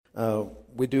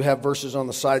We do have verses on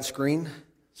the side screen,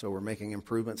 so we're making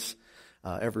improvements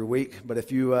every week. But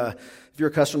if you're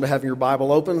accustomed to having your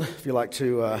Bible open, if you like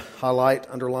to highlight,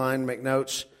 underline, make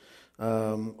notes,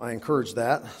 I encourage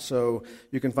that. So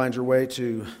you can find your way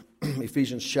to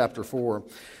Ephesians chapter 4.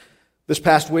 This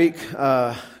past week,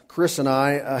 Chris and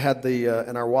I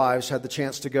and our wives had the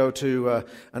chance to go to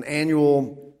an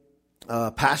annual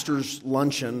pastors'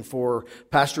 luncheon for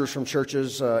pastors from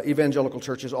churches, evangelical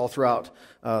churches all throughout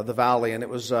the valley, and it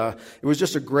was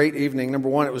just a great evening. Number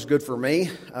one, it was good for me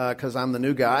because I'm the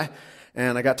new guy,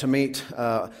 and I got to meet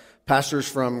pastors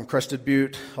from Crested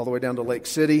Butte all the way down to Lake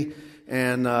City,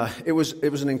 and it was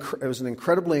an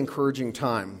incredibly encouraging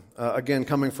time. Again,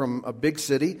 coming from a big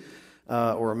city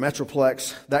or a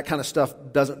metroplex, that kind of stuff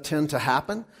doesn't tend to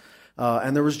happen.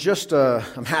 And there was just,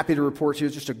 I'm happy to report to you,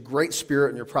 just a great spirit,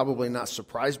 and you're probably not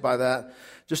surprised by that,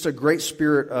 just a great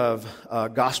spirit of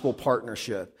gospel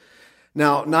partnership.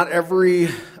 Now, not every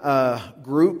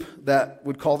group that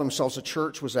would call themselves a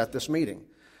church was at this meeting.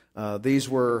 These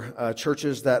were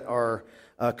churches that are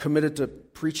committed to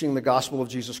preaching the gospel of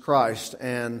Jesus Christ.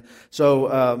 And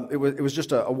so it was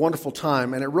just a wonderful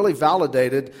time, and it really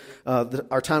validated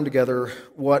our time together,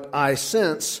 what I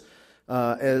sense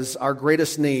as our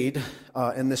greatest need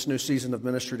in this new season of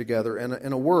ministry together. And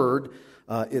in a word,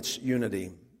 it's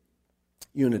unity.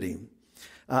 Unity.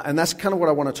 And that's kind of what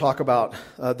I want to talk about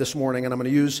this morning, and I'm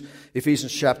going to use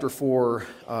Ephesians chapter 4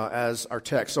 as our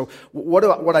text. So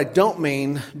what I don't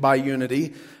mean by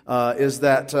unity is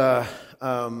that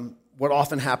what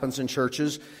often happens in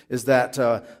churches is that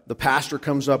the pastor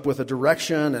comes up with a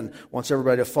direction and wants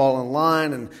everybody to fall in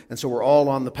line, and so we're all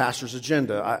on the pastor's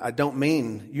agenda. I don't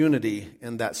mean unity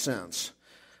in that sense.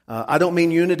 I don't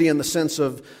mean unity in the sense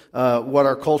of what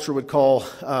our culture would call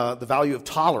the value of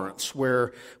tolerance,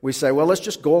 where we say, well, let's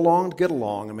just go along to get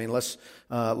along. I mean, let's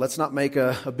not make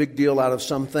a big deal out of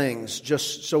some things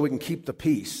just so we can keep the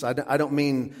peace. I don't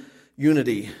mean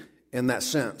unity in that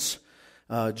sense.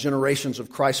 Generations of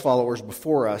Christ followers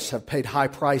before us have paid high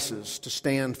prices to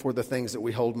stand for the things that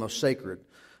we hold most sacred,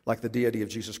 like the deity of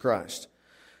Jesus Christ.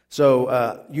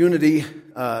 So unity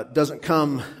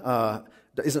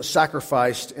isn't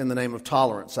sacrificed in the name of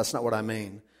tolerance. That's not what I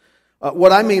mean.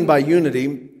 What I mean by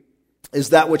unity is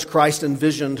that which Christ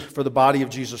envisioned for the body of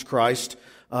Jesus Christ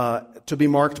to be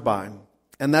marked by.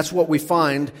 And that's what we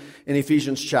find in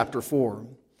Ephesians chapter 4.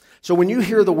 So when you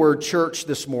hear the word church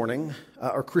this morning,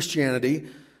 or Christianity,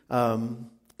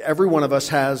 every one of us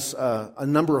has a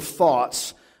number of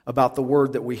thoughts about the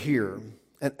word that we hear.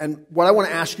 And what I want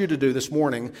to ask you to do this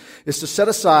morning is to set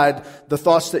aside the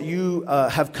thoughts that you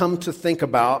have come to think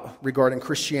about regarding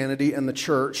Christianity and the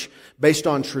church based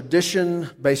on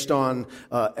tradition, based on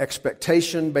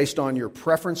expectation, based on your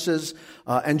preferences,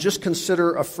 and just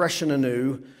consider afresh and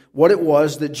anew what it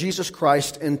was that Jesus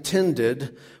Christ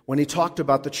intended when he talked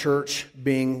about the church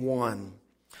being one.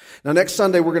 Now, next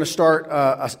Sunday, we're going to start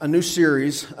a new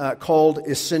series called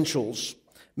Essentials,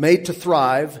 Made to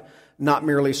Thrive, Not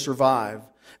Merely Survive.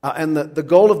 And the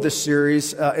goal of this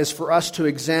series is for us to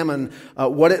examine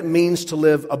what it means to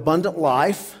live abundant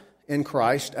life in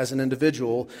Christ as an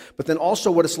individual, but then also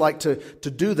what it's like to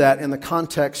do that in the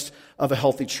context of a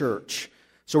healthy church.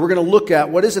 So we're going to look at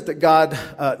what is it that God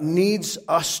needs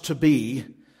us to be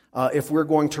if we're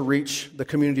going to reach the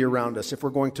community around us, if we're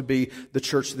going to be the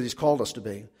church that he's called us to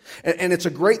be. And it's a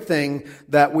great thing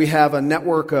that we have a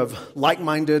network of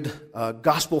like-minded,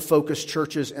 gospel-focused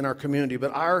churches in our community.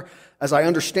 But as I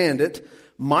understand it,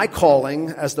 my calling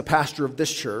as the pastor of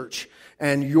this church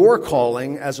and your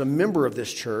calling as a member of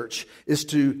this church is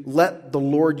to let the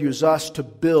Lord use us to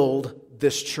build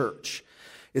this church.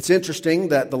 It's interesting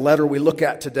that the letter we look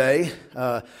at today,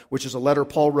 which is a letter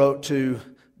Paul wrote to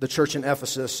the church in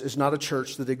Ephesus, is not a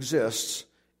church that exists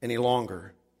any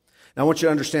longer. Now, I want you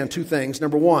to understand two things.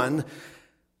 Number one,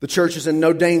 the church is in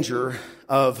no danger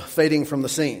of fading from the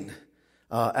scene.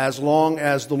 As long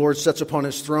as the Lord sits upon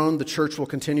his throne, the church will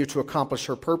continue to accomplish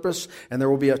her purpose, and there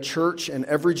will be a church in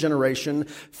every generation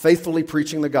faithfully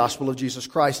preaching the gospel of Jesus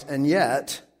Christ. And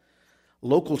yet,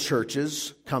 local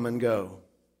churches come and go.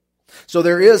 So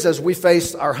there is, as we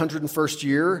face our 101st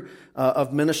year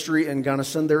of ministry in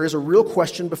Gunnison, there is a real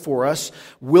question before us.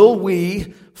 Will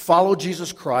we follow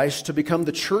Jesus Christ to become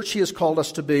the church he has called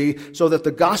us to be so that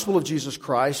the gospel of Jesus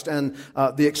Christ and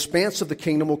the expanse of the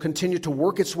kingdom will continue to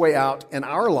work its way out in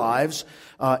our lives,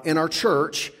 in our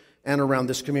church, and around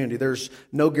this community? There's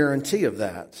no guarantee of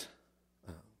that.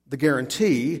 The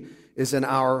guarantee is in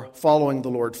our following the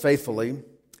Lord faithfully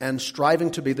and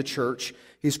striving to be the church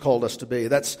he's called us to be.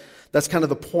 That's kind of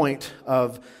the point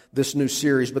of this new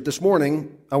series. But this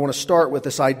morning, I want to start with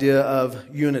this idea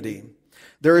of unity.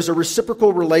 There is a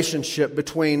reciprocal relationship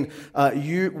between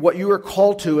what you are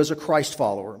called to as a Christ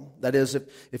follower. That is,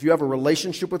 if you have a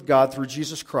relationship with God through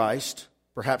Jesus Christ,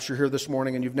 perhaps you're here this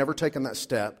morning and you've never taken that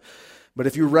step, but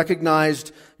if you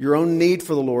recognized your own need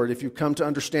for the Lord, if you've come to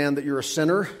understand that you're a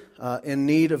sinner in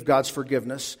need of God's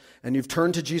forgiveness, and you've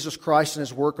turned to Jesus Christ and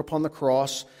His work upon the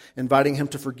cross, inviting Him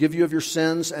to forgive you of your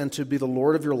sins and to be the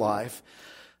Lord of your life,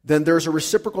 then there's a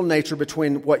reciprocal nature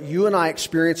between what you and I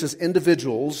experience as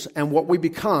individuals and what we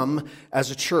become as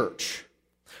a church.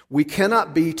 We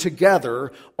cannot be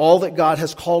together all that God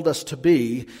has called us to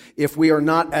be if we are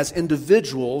not as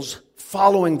individuals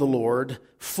following the Lord,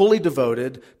 fully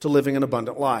devoted to living an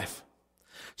abundant life.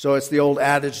 So it's the old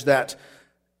adage that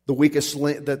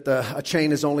a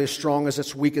chain is only as strong as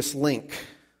its weakest link.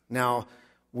 Now,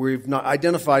 we've not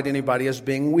identified anybody as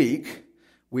being weak.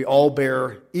 We all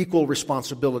bear equal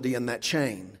responsibility in that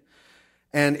chain.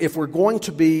 And if we're going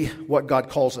to be what God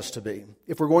calls us to be,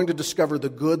 if we're going to discover the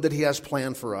good that He has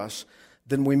planned for us,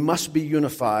 then we must be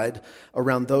unified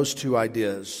around those two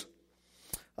ideas.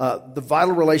 The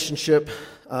vital relationship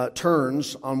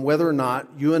turns on whether or not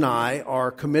you and I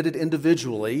are committed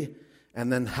individually,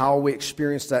 and then how we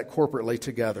experience that corporately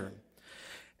together.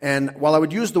 And while I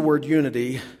would use the word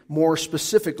unity, more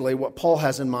specifically what Paul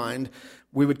has in mind,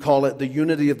 we would call it the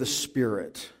unity of the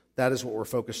Spirit. That is what we're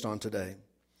focused on today.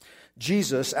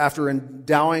 Jesus, after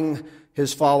endowing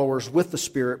His followers with the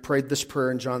Spirit, prayed this prayer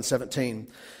in John 17.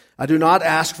 I do not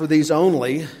ask for these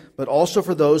only, but also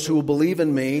for those who will believe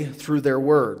in me through their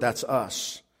word. That's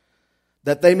us.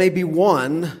 That they may be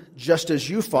one, just as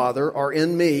you, Father, are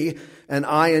in me and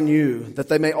I in you, that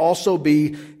they may also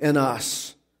be in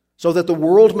us, so that the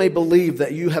world may believe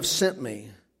that you have sent me.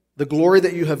 The glory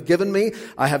that you have given me,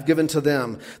 I have given to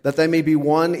them, that they may be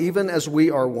one even as we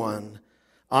are one.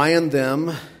 I and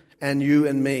them, and you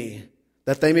and me,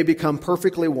 that they may become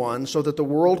perfectly one, so that the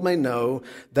world may know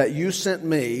that you sent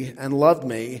me and loved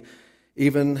me,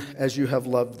 even as you have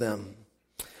loved them.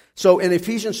 So in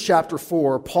Ephesians chapter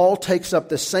 4, Paul takes up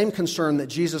this same concern that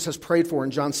Jesus has prayed for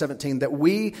in John 17, that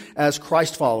we as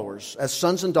Christ followers, as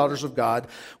sons and daughters of God,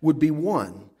 would be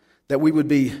one, that we would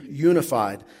be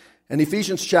unified. In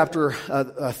Ephesians chapter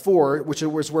 4, which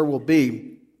is where we'll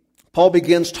be, Paul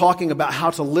begins talking about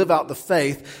how to live out the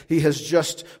faith he has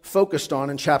just focused on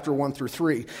in chapter 1 through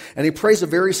 3. And he prays a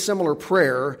very similar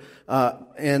prayer,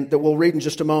 and that we'll read in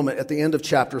just a moment at the end of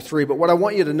chapter 3. But what I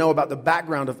want you to know about the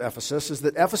background of Ephesus is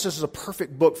that Ephesus is a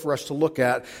perfect book for us to look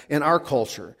at in our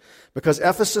culture. Because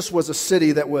Ephesus was a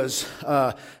city that was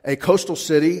a coastal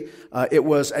city, it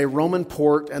was a Roman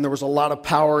port, and there was a lot of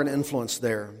power and influence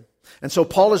there. And so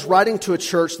Paul is writing to a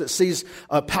church that sees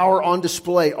power on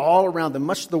display all around them,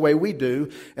 much the way we do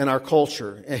in our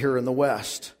culture here in the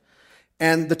West.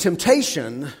 And the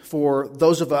temptation for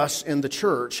those of us in the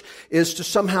church is to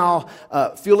somehow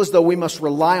feel as though we must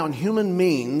rely on human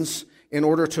means in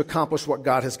order to accomplish what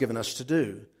God has given us to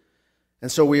do.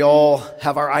 And so we all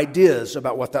have our ideas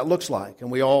about what that looks like.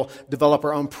 And we all develop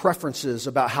our own preferences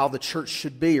about how the church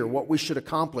should be or what we should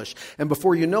accomplish. And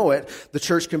before you know it, the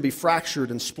church can be fractured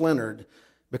and splintered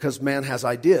because man has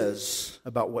ideas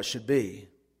about what should be.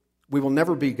 We will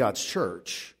never be God's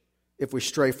church if we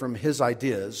stray from His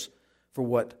ideas for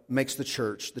what makes the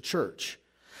church the church.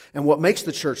 And what makes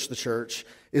the church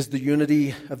is the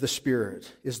unity of the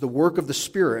Spirit, is the work of the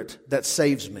Spirit that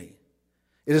saves me.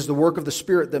 It is the work of the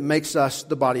Spirit that makes us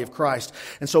the body of Christ.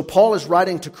 And so Paul is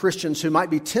writing to Christians who might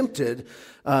be tempted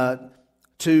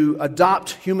to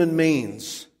adopt human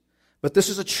means. But this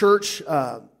is a church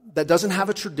that doesn't have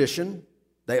a tradition.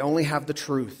 They only have the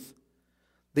truth.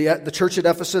 The church at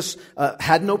Ephesus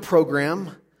had no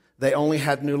program. They only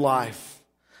had new life.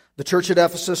 The church at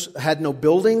Ephesus had no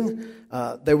building.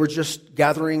 They were just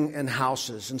gathering in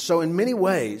houses. And so in many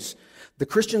ways, the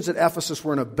Christians at Ephesus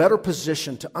were in a better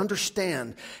position to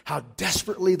understand how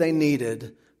desperately they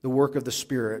needed the work of the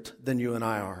Spirit than you and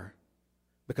I are.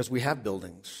 Because we have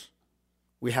buildings,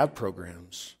 we have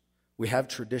programs, we have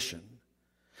tradition.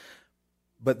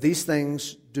 But these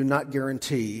things do not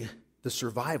guarantee the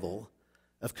survival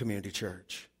of community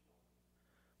church.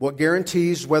 What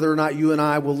guarantees whether or not you and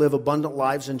I will live abundant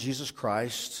lives in Jesus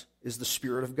Christ is the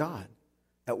Spirit of God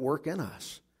at work in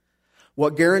us.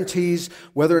 What guarantees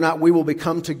whether or not we will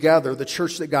become together the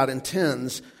church that God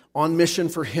intends on mission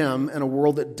for Him in a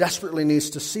world that desperately needs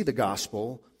to see the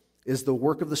gospel is the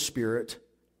work of the Spirit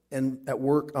and at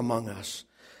work among us.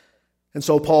 And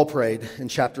so Paul prayed in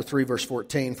chapter 3, verse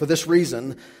 14, "For this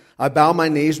reason I bow my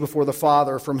knees before the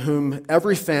Father, from whom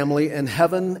every family in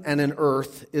heaven and in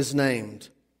earth is named,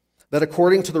 that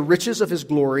according to the riches of His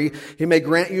glory He may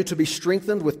grant you to be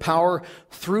strengthened with power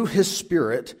through His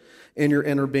Spirit in your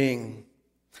inner being,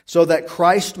 so that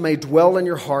Christ may dwell in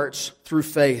your hearts through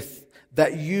faith,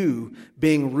 that you,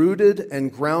 being rooted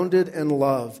and grounded in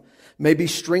love, may be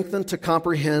strengthened to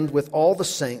comprehend with all the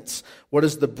saints what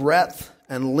is the breadth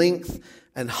and length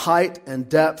and height and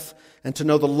depth, and to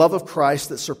know the love of Christ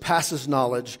that surpasses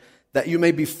knowledge, that you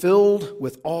may be filled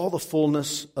with all the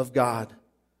fullness of God.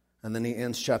 And then he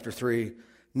ends chapter 3,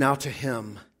 now to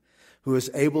him who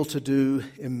is able to do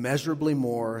immeasurably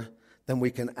more than we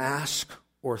can ask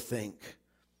or think.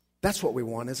 That's what we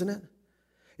want, isn't it?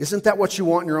 Isn't that what you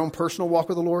want in your own personal walk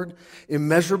with the Lord?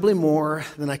 Immeasurably more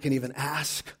than I can even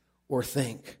ask or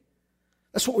think.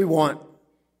 That's what we want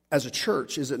as a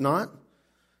church, is it not?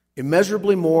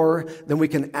 Immeasurably more than we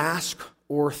can ask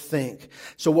or think.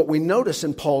 So what we notice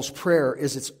in Paul's prayer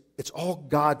is it's all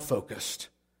God-focused.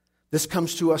 This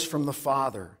comes to us from the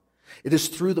Father. It is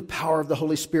through the power of the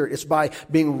Holy Spirit. It's by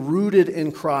being rooted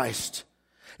in Christ.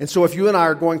 And so if you and I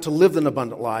are going to live an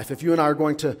abundant life, if you and I are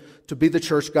going to be the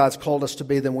church God's called us to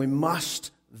be, then we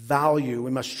must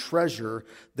we must treasure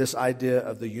this idea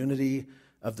of the unity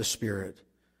of the Spirit.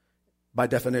 By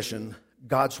definition,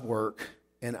 God's work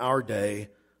in our day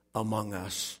among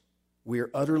us. We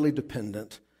are utterly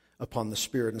dependent upon the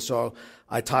Spirit. And so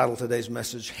I title today's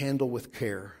message, Handle with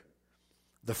Care,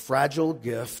 the fragile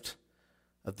gift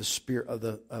of the Spirit,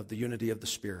 of the unity of the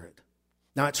Spirit.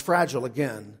 Now it's fragile,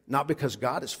 again, not because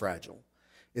God is fragile.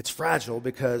 It's fragile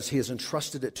because He has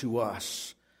entrusted it to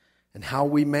us. And how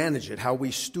we manage it, how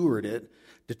we steward it,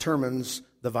 determines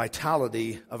the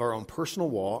vitality of our own personal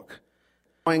walk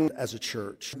as a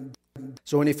church.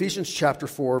 So in Ephesians chapter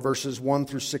 4, verses 1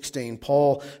 through 16,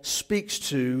 Paul speaks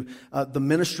to the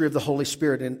ministry of the Holy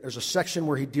Spirit. And there's a section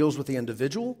where he deals with the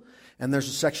individual, and there's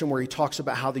a section where he talks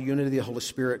about how the unity of the Holy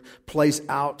Spirit plays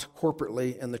out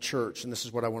corporately in the church. And this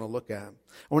is what I want to look at.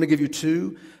 I want to give you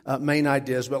two main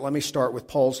ideas, but let me start with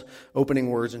Paul's opening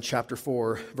words in chapter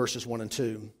 4, verses 1 and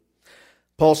 2.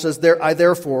 Paul says, I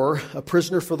therefore, a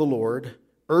prisoner for the Lord,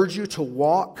 urge you to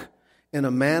walk in a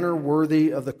manner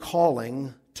worthy of the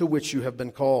calling to which you have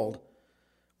been called,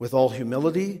 with all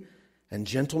humility and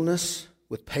gentleness,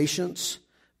 with patience,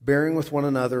 bearing with one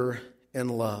another in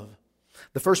love.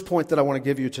 The first point that I want to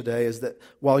give you today is that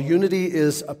while unity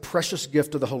is a precious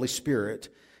gift of the Holy Spirit,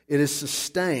 it is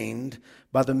sustained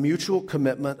by the mutual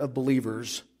commitment of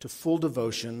believers to full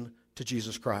devotion to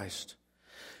Jesus Christ.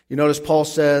 You notice Paul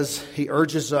says he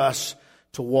urges us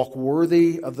to walk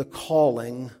worthy of the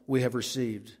calling we have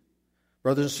received.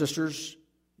 Brothers and sisters,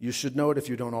 you should know it if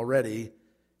you don't already.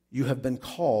 You have been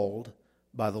called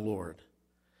by the Lord.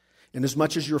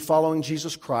 Inasmuch as you're following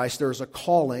Jesus Christ, there is a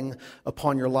calling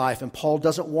upon your life. And Paul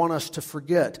doesn't want us to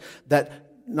forget that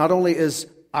not only is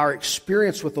our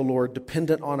experience with the Lord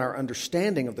dependent on our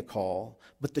understanding of the call,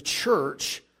 but the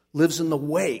church lives in the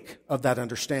wake of that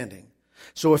understanding.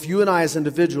 So if you and I as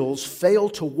individuals fail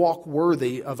to walk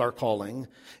worthy of our calling,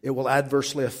 it will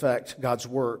adversely affect God's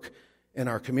work in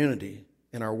our community,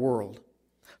 in our world.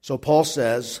 So Paul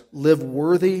says, live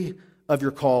worthy of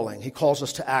your calling. He calls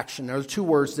us to action. There are two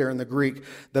words there in the Greek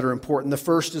that are important. The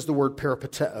first is the word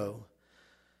peripateo.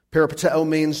 Peripateo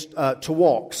means to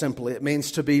walk, simply. It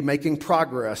means to be making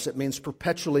progress. It means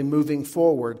perpetually moving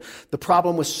forward. The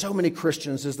problem with so many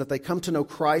Christians is that they come to know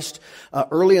Christ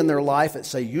early in their life at,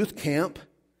 say, youth camp,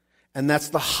 and that's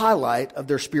the highlight of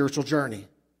their spiritual journey.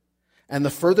 And the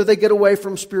further they get away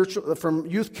from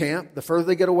youth camp, the further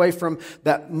they get away from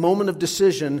that moment of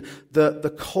decision,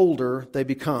 the colder they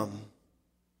become,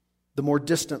 the more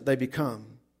distant they become.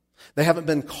 They haven't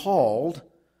been called.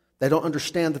 They don't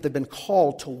understand that they've been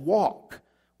called to walk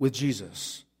with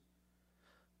Jesus.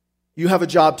 You have a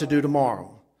job to do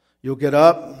tomorrow. You'll get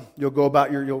up, you'll go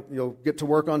about you'll get to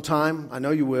work on time. I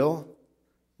know you will,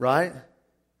 right?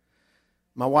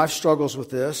 My wife struggles with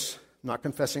this. I'm not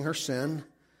confessing her sin.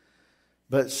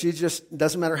 But she just,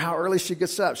 doesn't matter how early she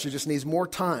gets up, she just needs more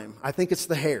time. I think it's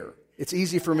the hair. It's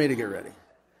easy for me to get ready.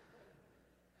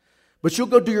 But you'll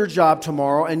go do your job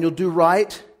tomorrow and you'll do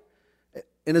right.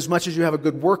 In as much as you have a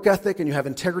good work ethic and you have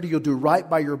integrity, you'll do right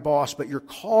by your boss. But your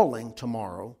calling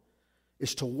tomorrow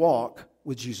is to walk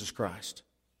with Jesus Christ.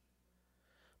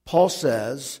 Paul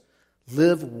says,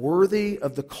 live worthy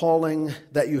of the calling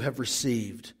that you have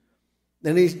received.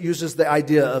 Then he uses the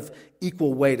idea of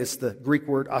equal weight. It's the Greek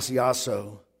word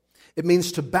asiaso. It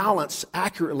means to balance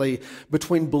accurately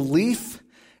between belief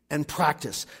and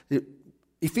practice.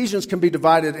 Ephesians can be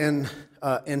divided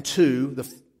in two,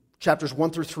 the chapters 1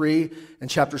 through 3 and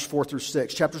chapters 4 through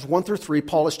 6. Chapters 1 through 3,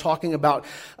 Paul is talking about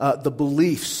the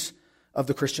beliefs of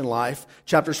the Christian life.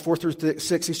 Chapters 4 through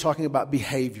 6, he's talking about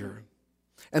behavior.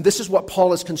 And this is what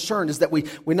Paul is concerned, is that we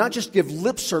not just give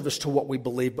lip service to what we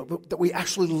believe, but that we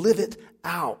actually live it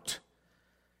out.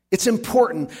 It's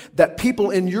important that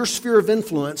people in your sphere of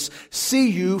influence see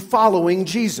you following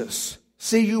Jesus,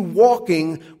 see you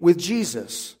walking with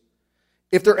Jesus.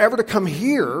 If they're ever to come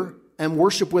here and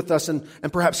worship with us and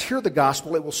perhaps hear the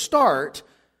gospel, it will start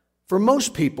for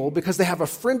most people because they have a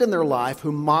friend in their life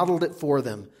who modeled it for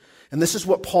them. And this is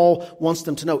what Paul wants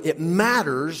them to know. It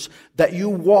matters that you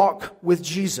walk with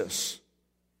Jesus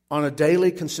on a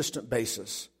daily, consistent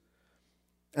basis.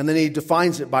 And then he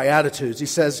defines it by attitudes. He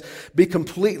says, be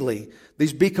completely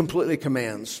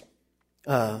commands.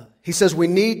 He says we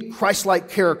need Christ-like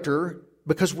character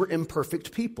because we're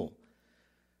imperfect people.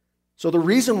 So the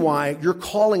reason why your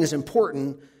calling is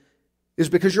important is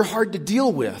because you're hard to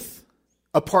deal with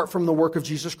apart from the work of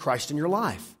Jesus Christ in your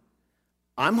life.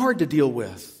 I'm hard to deal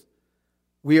with.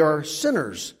 We are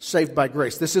sinners saved by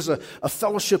grace. This is a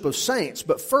fellowship of saints,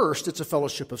 but first it's a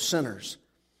fellowship of sinners.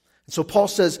 And so Paul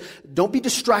says, don't be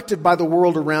distracted by the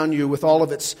world around you with all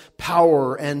of its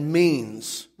power and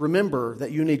means. Remember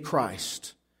that you need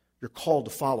Christ. You're called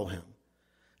to follow him.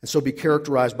 And so be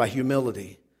characterized by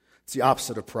humility. It's the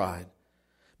opposite of pride.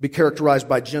 Be characterized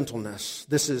by gentleness.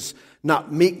 This is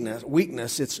not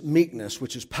weakness, it's meekness,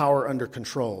 which is power under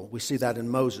control. We see that in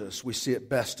Moses. We see it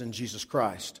best in Jesus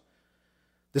Christ.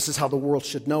 This is how the world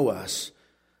should know us,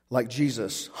 like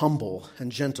Jesus, humble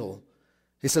and gentle.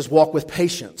 He says, walk with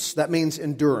patience. That means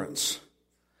endurance.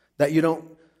 That you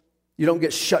don't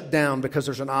get shut down because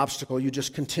there's an obstacle. You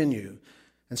just continue.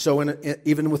 And so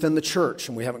even within the church,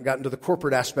 and we haven't gotten to the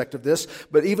corporate aspect of this,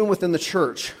 but even within the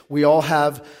church, we all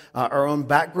have our own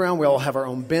background. We all have our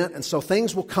own bent. And so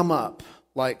things will come up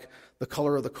like the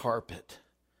color of the carpet.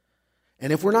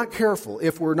 And if we're not careful,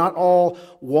 if we're not all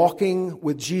walking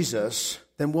with Jesus,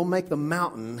 then we'll make the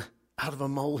mountain out of a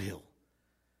molehill.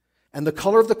 And the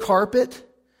color of the carpet,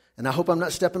 and I hope I'm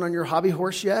not stepping on your hobby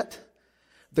horse yet,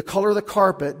 the color of the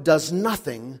carpet does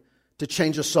nothing to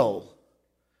change a soul.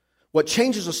 What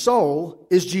changes a soul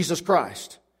is Jesus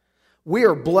Christ. We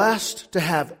are blessed to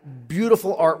have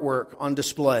beautiful artwork on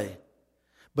display.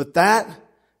 But that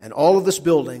and all of this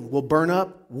building will burn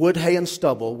up wood, hay, and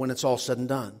stubble when it's all said and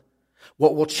done.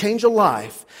 What will change a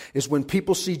life is when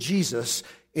people see Jesus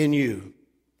in you.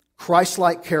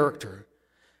 Christ-like character.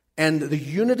 And the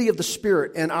unity of the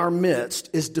Spirit in our midst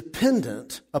is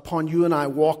dependent upon you and I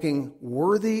walking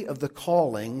worthy of the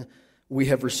calling we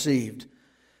have received.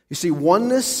 You see,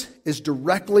 oneness is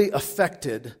directly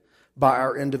affected by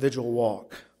our individual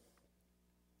walk.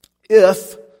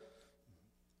 If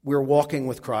we're walking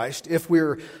with Christ, if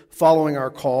we're following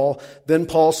our call, then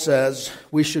Paul says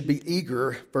we should be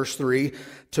eager, verse 3,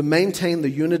 to maintain the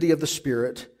unity of the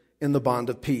Spirit in the bond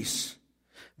of peace.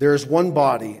 There is one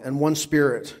body and one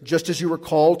Spirit, just as you were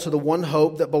called to the one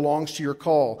hope that belongs to your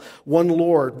call. One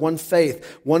Lord, one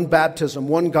faith, one baptism,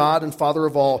 one God and Father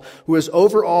of all, who is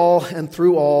over all and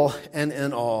through all and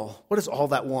in all. What is all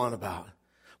that one about?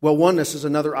 Well, oneness is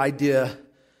another idea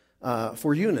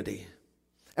for unity.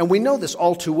 And we know this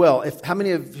all too well. How many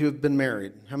of you have been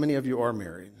married? How many of you are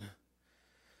married?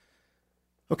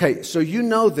 Okay, so you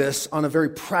know this on a very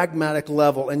pragmatic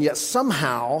level, and yet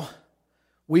somehow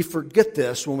we forget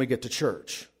this when we get to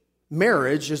church.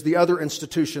 Marriage is the other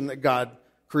institution that God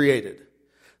created.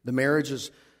 The marriage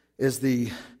is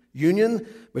the union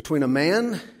between a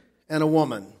man and a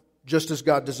woman, just as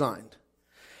God designed.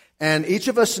 And each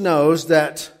of us knows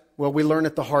that, well, we learn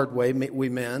it the hard way, we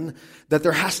men, that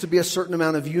there has to be a certain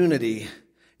amount of unity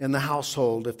in the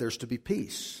household if there's to be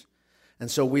peace.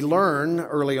 And so we learn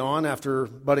early on, after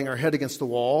butting our head against the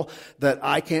wall, that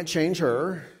I can't change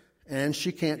her and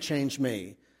she can't change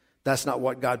me. That's not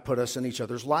what God put us in each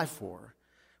other's life for.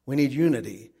 We need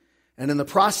unity. And in the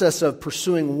process of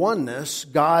pursuing oneness,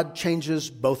 God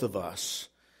changes both of us.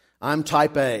 I'm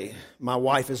type A. My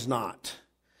wife is not.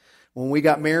 When we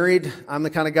got married, I'm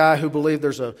the kind of guy who believed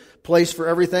there's a place for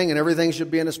everything and everything should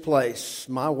be in its place.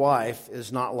 My wife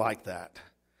is not like that.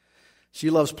 She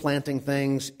loves planting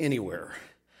things anywhere.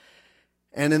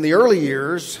 And in the early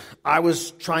years, I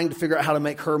was trying to figure out how to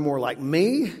make her more like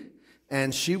me.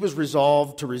 And she was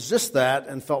resolved to resist that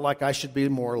and felt like I should be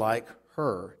more like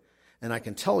her. And I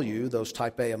can tell you, those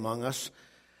type A among us,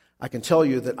 I can tell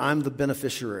you that I'm the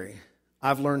beneficiary.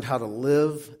 I've learned how to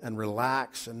live and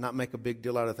relax and not make a big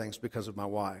deal out of things because of my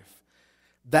wife.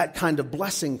 That kind of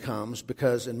blessing comes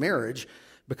because in marriage,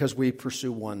 because we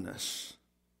pursue oneness,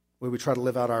 where we try to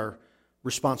live out our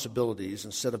responsibilities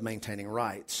instead of maintaining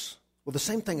rights. Well, the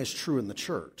same thing is true in the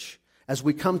church. As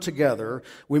we come together,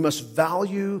 we must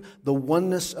value the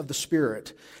oneness of the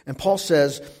Spirit. And Paul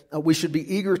says we should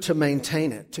be eager to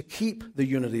maintain it, to keep the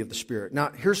unity of the Spirit. Now,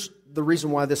 here's the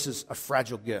reason why this is a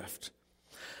fragile gift.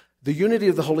 The unity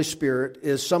of the Holy Spirit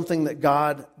is something that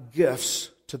God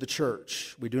gifts to the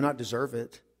church. We do not deserve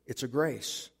it. It's a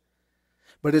grace.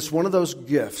 But it's one of those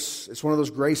gifts, it's one of those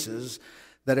graces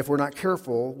that if we're not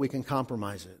careful, we can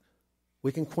compromise it.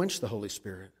 We can quench the Holy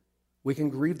Spirit. We can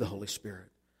grieve the Holy Spirit.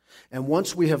 And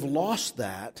once we have lost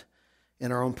that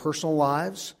in our own personal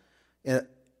lives,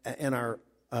 in our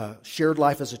shared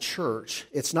life as a church,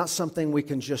 it's not something we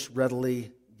can just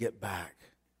readily get back.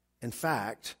 In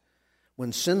fact,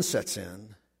 when sin sets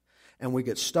in and we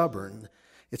get stubborn,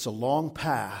 it's a long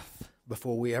path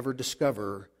before we ever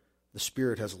discover the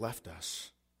Spirit has left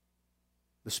us.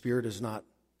 The Spirit is not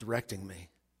directing me.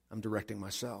 I'm directing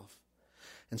myself.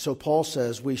 And so Paul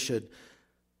says we should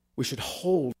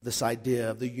hold this idea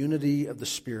of the unity of the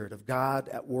Spirit, of God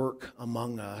at work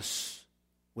among us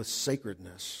with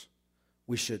sacredness.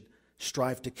 We should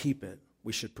strive to keep it.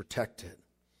 We should protect it.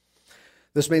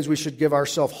 This means we should give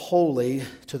ourselves wholly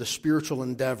to the spiritual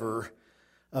endeavor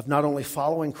of not only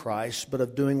following Christ, but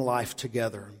of doing life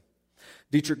together.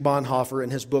 Dietrich Bonhoeffer, in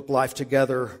his book Life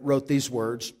Together, wrote these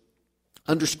words,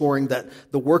 underscoring that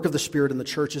the work of the Spirit in the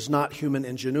church is not human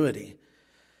ingenuity.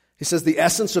 He says, the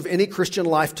essence of any Christian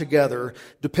life together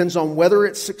depends on whether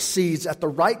it succeeds at the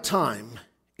right time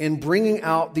in bringing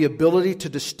out the ability to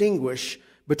distinguish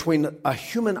between a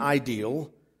human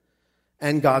ideal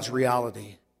and God's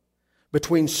reality,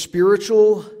 between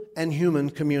spiritual and human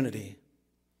community.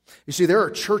 You see, there are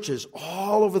churches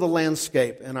all over the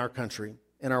landscape in our country,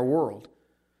 in our world,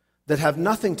 that have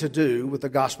nothing to do with the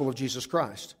gospel of Jesus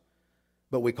Christ,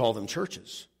 but we call them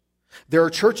churches. There are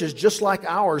churches just like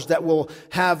ours that will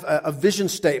have a vision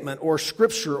statement or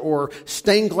scripture or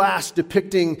stained glass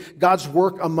depicting God's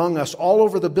work among us all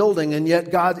over the building, and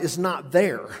yet God is not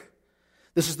there.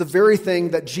 This is the very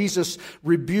thing that Jesus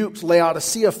rebuked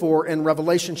Laodicea for in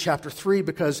Revelation chapter 3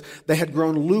 because they had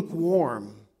grown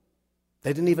lukewarm.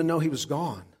 They didn't even know he was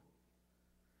gone.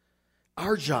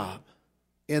 Our job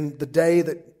in the day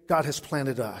that God has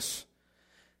planted us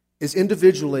is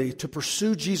individually to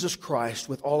pursue Jesus Christ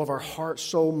with all of our heart,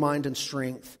 soul, mind, and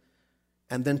strength,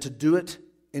 and then to do it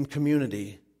in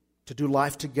community, to do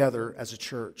life together as a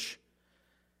church,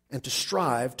 and to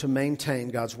strive to maintain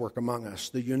God's work among us,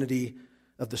 the unity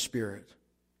of the Spirit.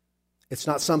 It's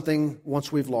not something,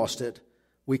 once we've lost it,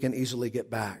 we can easily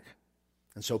get back.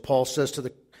 And so Paul says to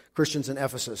the Christians in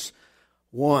Ephesus,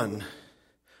 one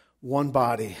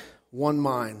body, one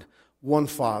mind, one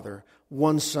Father,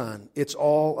 one Son. It's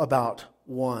all about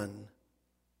one.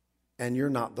 And you're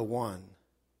not the one.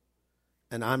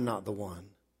 And I'm not the one.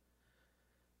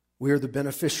 We are the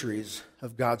beneficiaries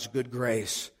of God's good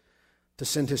grace to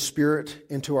send His Spirit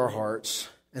into our hearts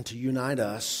and to unite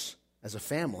us as a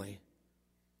family,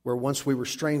 where once we were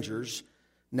strangers,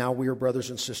 now we are brothers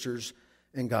and sisters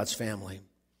in God's family.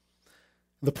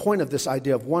 The point of this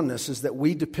idea of oneness is that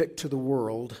we depict to the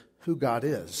world who God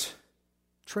is.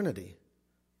 Trinity,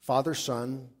 Father,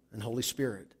 Son, and Holy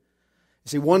Spirit. You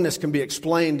see, oneness can be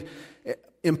explained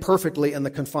imperfectly in the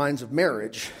confines of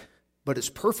marriage, but it's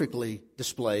perfectly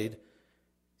displayed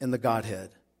in the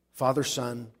Godhead. Father,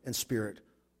 Son, and Spirit,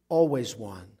 always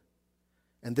one.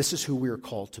 And this is who we are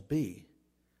called to be.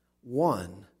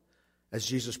 One, as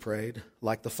Jesus prayed,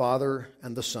 like the Father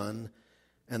and the Son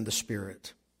and the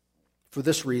Spirit. For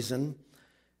this reason,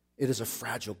 it is a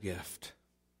fragile gift.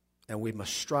 And we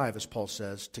must strive, as Paul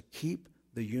says, to keep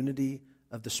the unity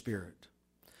of the Spirit.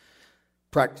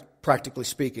 Practically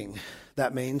speaking,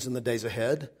 that means in the days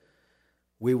ahead,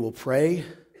 we will pray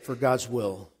for God's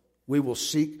will. We will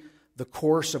seek the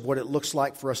course of what it looks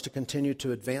like for us to continue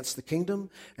to advance the kingdom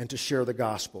and to share the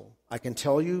gospel. I can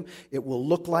tell you it will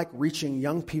look like reaching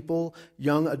young people,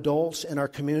 young adults in our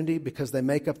community because they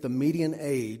make up the median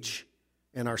age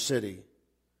in our city.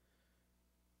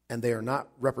 And they are not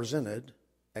represented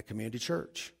at Community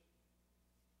Church.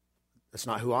 That's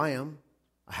not who I am.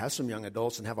 I have some young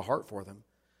adults and have a heart for them.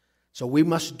 So we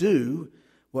must do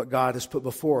what God has put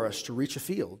before us to reach a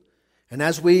field. And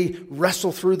as we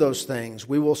wrestle through those things,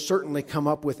 we will certainly come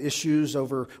up with issues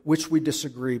over which we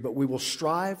disagree, but we will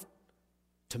strive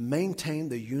to maintain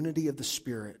the unity of the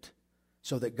Spirit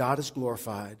so that God is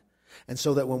glorified and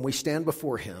so that when we stand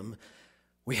before Him,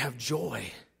 we have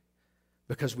joy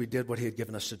because we did what He had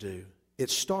given us to do. It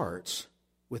starts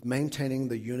with maintaining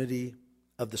the unity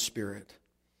of the Spirit.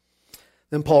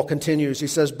 Then Paul continues. He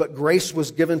says, "But grace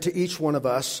was given to each one of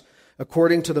us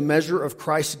according to the measure of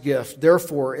Christ's gift.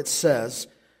 Therefore," it says,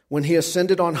 "when He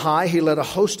ascended on high, He led a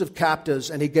host of captives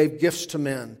and He gave gifts to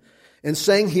men." In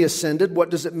saying He ascended, what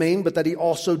does it mean but that He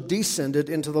also descended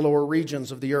into the lower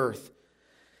regions of the earth?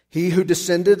 He who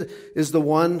descended is the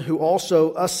one who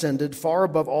also ascended far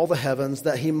above all the heavens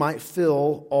that he might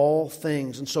fill all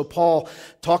things. And so Paul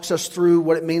talks us through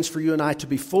what it means for you and I to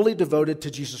be fully devoted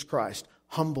to Jesus Christ.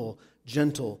 Humble,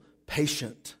 gentle,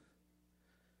 patient.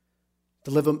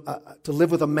 To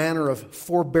live with a manner of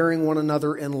forbearing one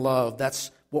another in love.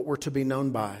 That's what we're to be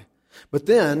known by. But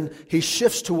then he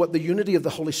shifts to what the unity of the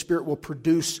Holy Spirit will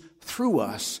produce through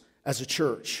us as a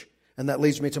church. And that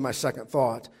leads me to my second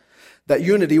thought. That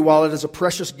unity, while it is a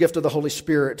precious gift of the Holy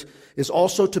Spirit, is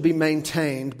also to be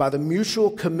maintained by the mutual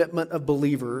commitment of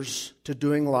believers to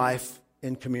doing life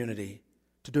in community,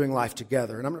 to doing life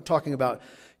together. And I'm not talking about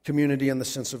community in the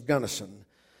sense of Gunnison.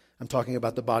 I'm talking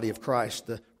about the body of Christ,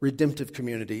 the redemptive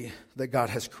community that God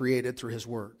has created through His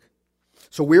work.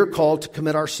 So we're called to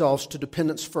commit ourselves to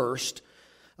dependence first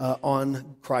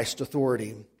on Christ's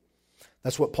authority.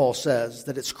 That's what Paul says,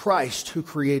 that it's Christ who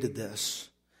created this.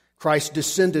 Christ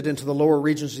descended into the lower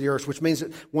regions of the earth, which means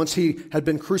that once He had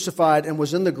been crucified and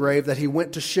was in the grave, that He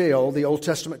went to Sheol, the Old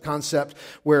Testament concept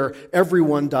where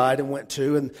everyone died and went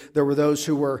to. And there were those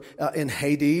who were in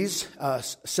Hades,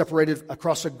 separated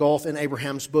across a gulf in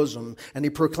Abraham's bosom. And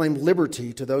He proclaimed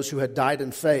liberty to those who had died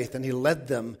in faith, and He led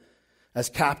them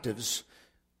as captives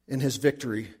in His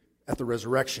victory at the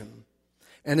resurrection.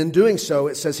 And in doing so,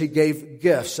 it says He gave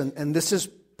gifts. And this is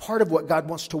part of what God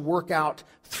wants to work out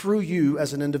through you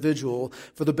as an individual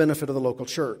for the benefit of the local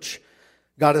church.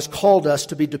 God has called us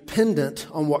to be dependent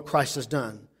on what Christ has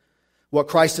done. What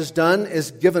Christ has done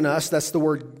is given us, that's the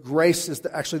word grace, is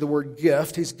actually the word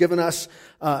gift. He's given us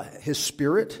His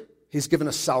Spirit. He's given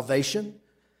us salvation.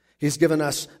 He's given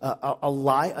us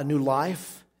a new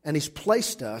life. And He's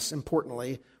placed us,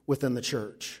 importantly, within the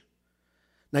church.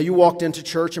 Now, you walked into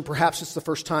church, and perhaps it's the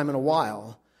first time in a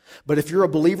while. But if you're a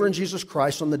believer in Jesus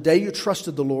Christ, on the day you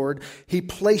trusted the Lord, He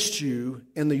placed you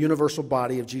in the universal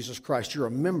body of Jesus Christ. You're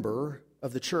a member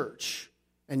of the church,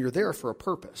 and you're there for a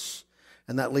purpose.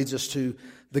 And that leads us to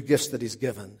the gifts that He's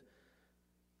given.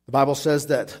 The Bible says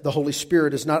that the Holy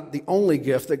Spirit is not the only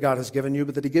gift that God has given you,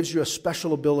 but that He gives you a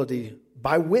special ability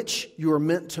by which you are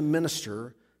meant to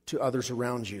minister to others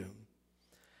around you.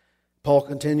 Paul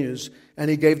continues, and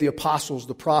He gave the apostles,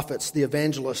 the prophets, the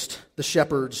evangelists, the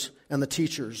shepherds, and the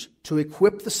teachers to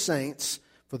equip the saints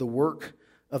for the work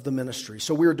of the ministry.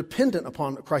 So we are dependent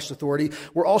upon Christ's authority.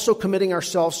 We're also committing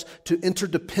ourselves to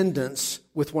interdependence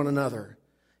with one another.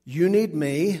 You need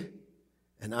me,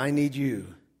 and I need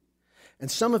you.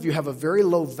 And some of you have a very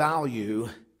low value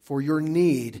for your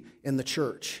need in the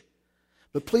church.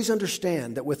 But please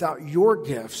understand that without your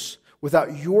gifts,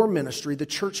 without your ministry, the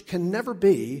church can never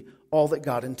be all that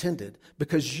God intended,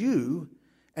 because you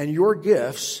and your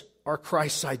gifts are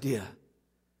Christ's idea.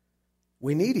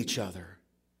 We need each other.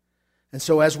 And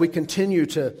so as we continue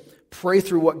to pray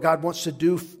through what God wants to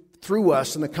do through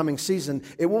us in the coming season,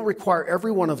 it will require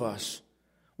every one of us.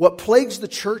 What plagues the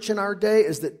church in our day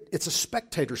is that it's a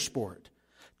spectator sport.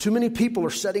 Too many people are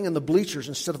sitting in the bleachers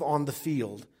instead of on the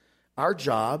field. Our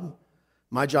job,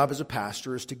 my job as a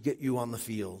pastor, is to get you on the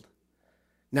field.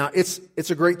 Now, it's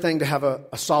a great thing to have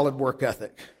a solid work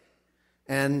ethic.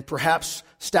 And perhaps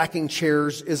stacking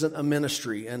chairs isn't a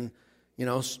ministry. And,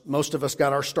 most of us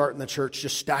got our start in the church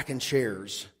just stacking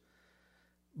chairs.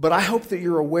 But I hope that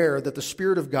you're aware that the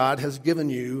Spirit of God has given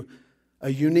you a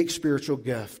unique spiritual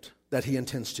gift that He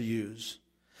intends to use.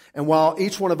 And while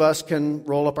each one of us can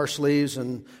roll up our sleeves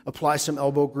and apply some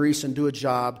elbow grease and do a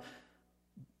job,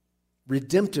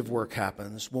 redemptive work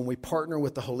happens when we partner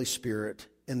with the Holy Spirit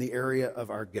in the area of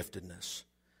our giftedness.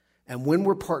 And when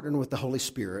we're partnering with the Holy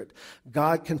Spirit,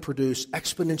 God can produce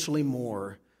exponentially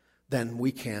more than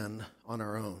we can on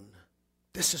our own.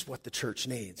 This is what the church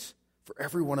needs, for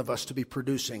every one of us to be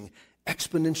producing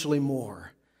exponentially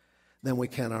more than we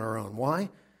can on our own. Why?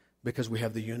 Because we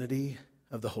have the unity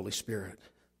of the Holy Spirit.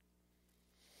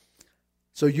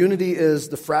 So unity is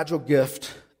the fragile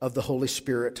gift of the Holy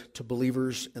Spirit to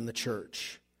believers in the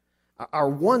church. Our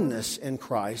oneness in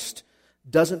Christ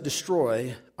doesn't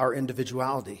destroy our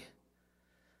individuality.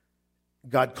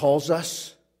 God calls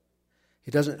us. He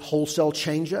doesn't wholesale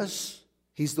change us.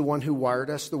 He's the one who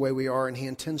wired us the way we are, and He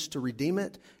intends to redeem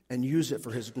it and use it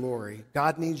for His glory.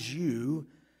 God needs you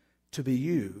to be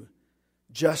you,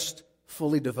 just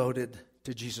fully devoted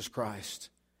to Jesus Christ.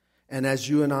 And as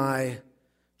you and I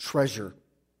treasure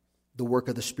the work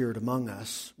of the Spirit among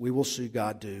us, we will see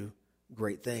God do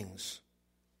great things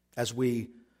as we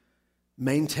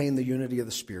maintain the unity of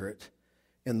the Spirit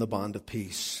in the bond of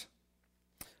peace.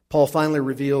 Paul finally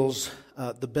reveals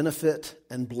the benefit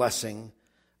and blessing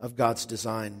of God's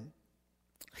design.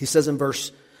 He says in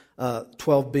verse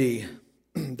 12b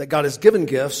that God has given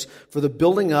gifts for the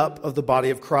building up of the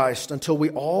body of Christ until we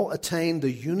all attain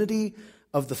the unity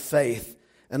of the faith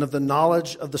and of the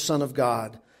knowledge of the Son of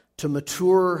God, to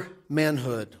mature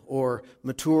manhood or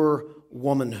mature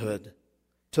womanhood,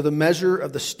 to the measure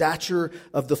of the stature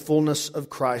of the fullness of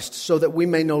Christ, so that we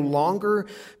may no longer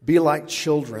be like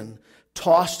children,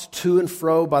 tossed to and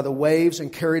fro by the waves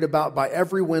and carried about by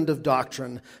every wind of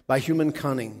doctrine, by human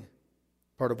cunning,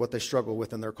 part of what they struggle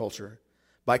with in their culture,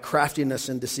 by craftiness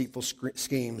and deceitful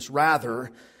schemes. Rather,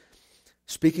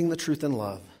 speaking the truth in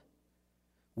love,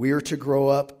 we are to grow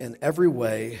up in every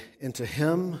way into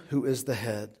Him who is the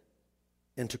head,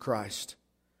 into Christ,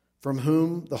 from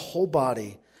whom the whole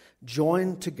body,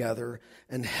 joined together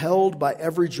and held by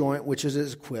every joint which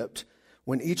is equipped,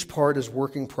 when each part is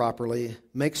working properly,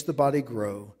 makes the body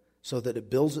grow so that it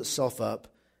builds itself up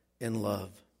in love.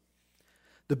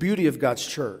 The beauty of God's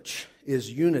church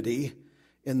is unity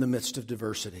in the midst of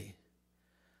diversity.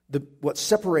 What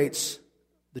separates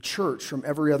the church from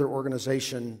every other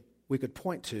organization we could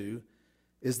point to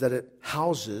is that it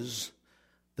houses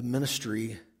the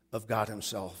ministry of God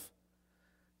Himself.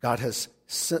 God has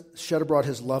shed abroad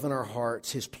His love in our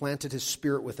hearts. He's planted His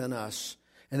Spirit within us.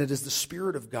 And it is the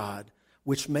Spirit of God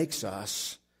which makes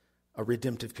us a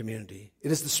redemptive community.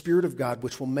 It is the Spirit of God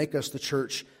which will make us the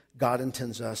church God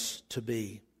intends us to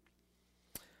be.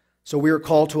 So we are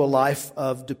called to a life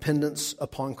of dependence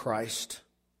upon Christ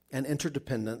and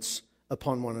interdependence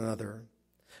upon one another.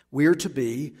 We are to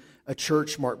be a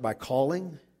church marked by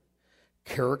calling,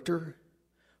 character,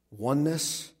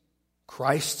 oneness,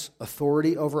 Christ's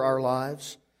authority over our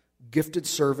lives, gifted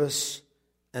service,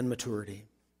 and maturity.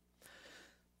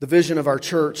 The vision of our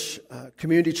church,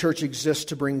 community church, exists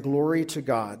to bring glory to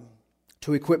God,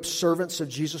 to equip servants of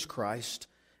Jesus Christ,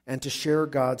 and to share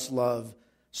God's love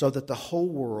so that the whole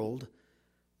world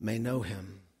may know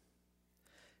Him.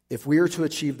 If we are to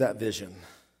achieve that vision,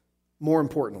 more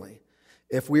importantly,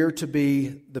 if we are to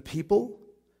be the people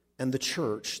and the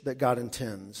church that God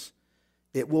intends,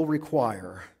 it will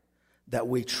require that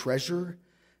we treasure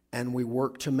and we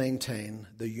work to maintain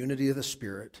the unity of the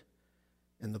Spirit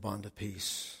in the bond of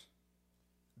peace.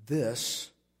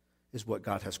 This is what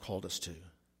God has called us to.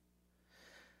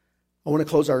 I want to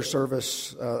close our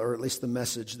service, or at least the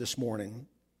message this morning,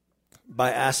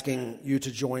 by asking you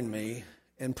to join me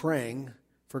in praying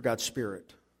for God's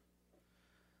Spirit,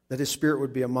 that His Spirit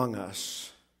would be among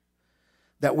us,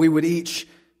 that we would each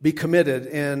be committed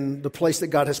in the place that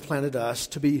God has planted us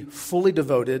to be fully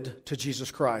devoted to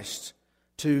Jesus Christ,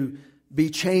 to be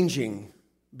changing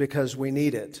because we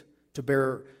need it, to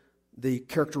bear the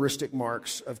characteristic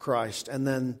marks of Christ. And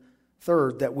then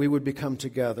third, that we would become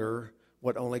together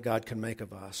what only God can make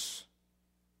of us,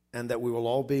 and that we will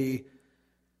all be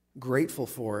grateful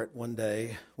for it one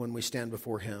day when we stand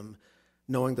before Him,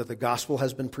 knowing that the gospel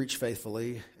has been preached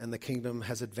faithfully and the kingdom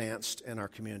has advanced in our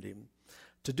community.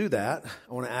 To do that,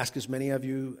 I want to ask as many of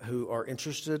you who are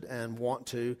interested and want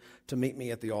to meet me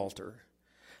at the altar.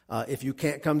 If you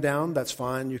can't come down, that's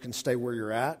fine. You can stay where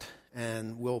you're at,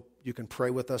 and you can pray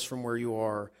with us from where you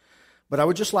are. But I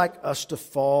would just like us to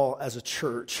fall as a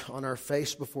church on our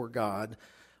face before God,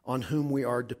 on whom we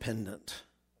are dependent.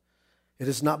 It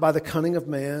is not by the cunning of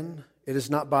man. It is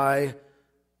not by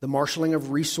the marshaling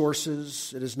of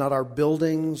resources. It is not our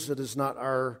buildings. It is not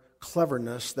our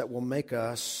cleverness that will make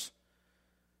us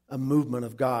a movement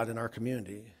of God in our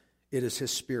community. It is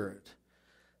His Spirit.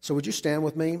 So would you stand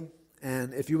with me?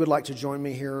 And if you would like to join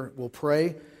me here, we'll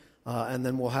pray, and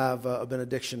then we'll have a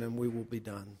benediction, and we will be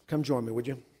done. Come join me, would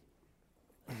you?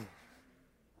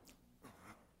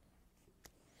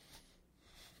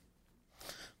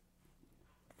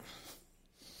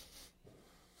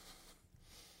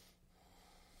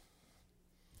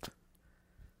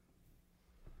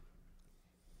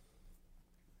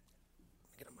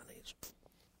 Get on my knees.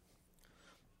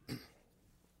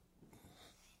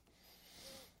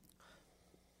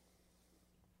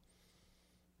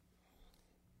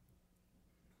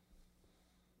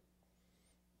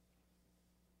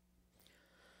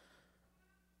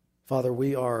 Father,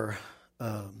 we are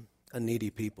a needy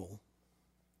people.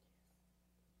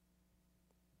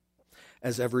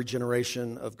 As every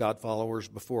generation of God followers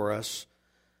before us,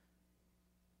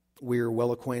 we are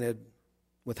well acquainted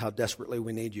with how desperately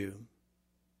we need you.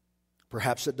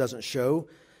 Perhaps it doesn't show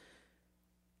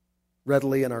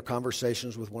readily in our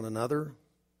conversations with one another,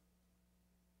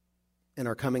 in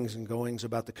our comings and goings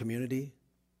about the community.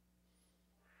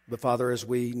 But Father, as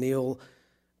we kneel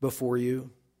before you,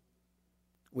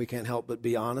 we can't help but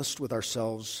be honest with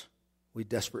ourselves. We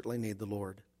desperately need the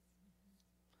Lord.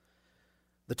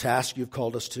 The task you've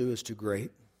called us to is too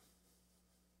great.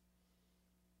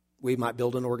 We might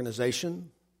build an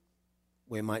organization.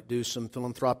 We might do some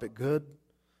philanthropic good,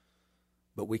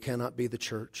 but we cannot be the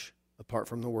church apart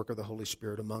from the work of the Holy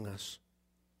Spirit among us.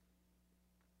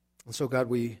 And so, God,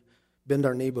 we bend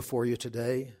our knee before you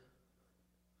today.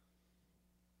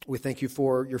 We thank you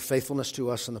for your faithfulness to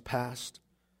us in the past.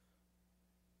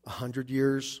 100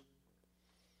 years,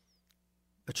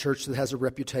 a church that has a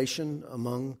reputation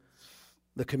among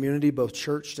the community, both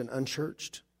churched and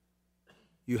unchurched.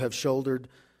 You have shouldered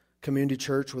Community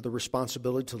Church with a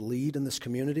responsibility to lead in this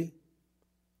community,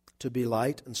 to be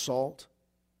light and salt,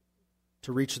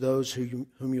 to reach those whom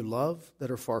you love that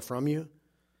are far from you.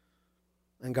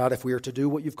 And God, if we are to do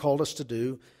what you've called us to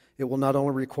do, it will not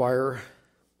only require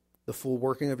the full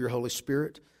working of your Holy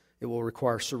Spirit, it will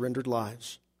require surrendered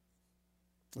lives.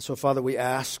 And so, Father, we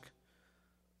ask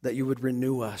that you would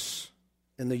renew us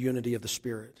in the unity of the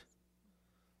Spirit.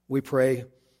 We pray,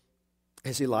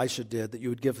 as Elisha did, that you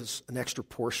would give us an extra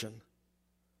portion.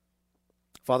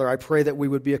 Father, I pray that we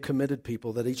would be a committed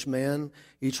people, that each man,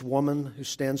 each woman who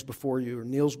stands before you or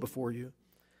kneels before you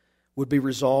would be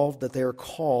resolved that they are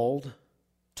called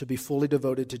to be fully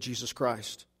devoted to Jesus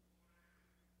Christ,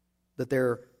 that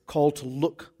they're called to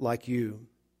look like you,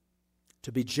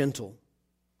 to be gentle,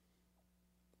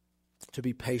 to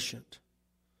be patient,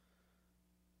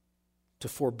 to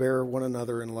forbear one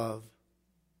another in love.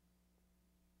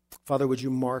 Father, would you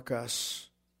mark us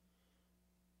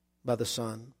by the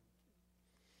Son?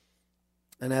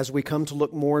 And as we come to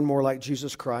look more and more like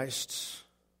Jesus Christ,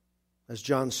 as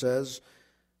John says,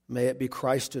 may it be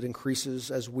Christ that increases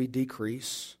as we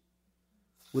decrease.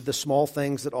 With the small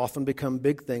things that often become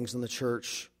big things in the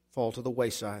church fall to the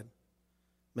wayside.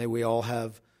 May we all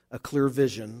have a clear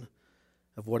vision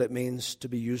of what it means to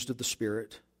be used of the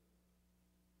Spirit.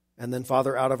 And then,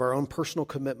 Father, out of our own personal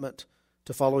commitment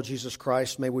to follow Jesus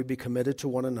Christ, may we be committed to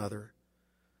one another,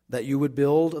 that you would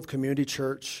build a community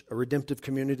church, a redemptive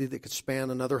community that could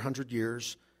span another 100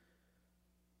 years.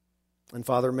 And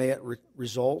Father, may it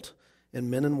result in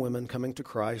men and women coming to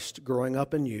Christ, growing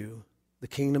up in you, the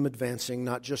kingdom advancing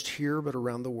not just here but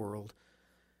around the world.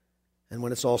 And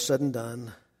when it's all said and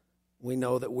done, we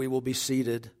know that we will be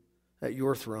seated at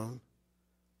your throne,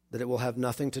 that it will have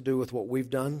nothing to do with what we've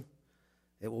done.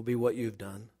 It will be what you've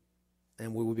done.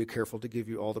 And we will be careful to give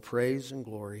you all the praise and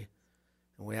glory.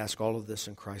 And we ask all of this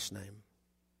in Christ's name.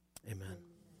 Amen.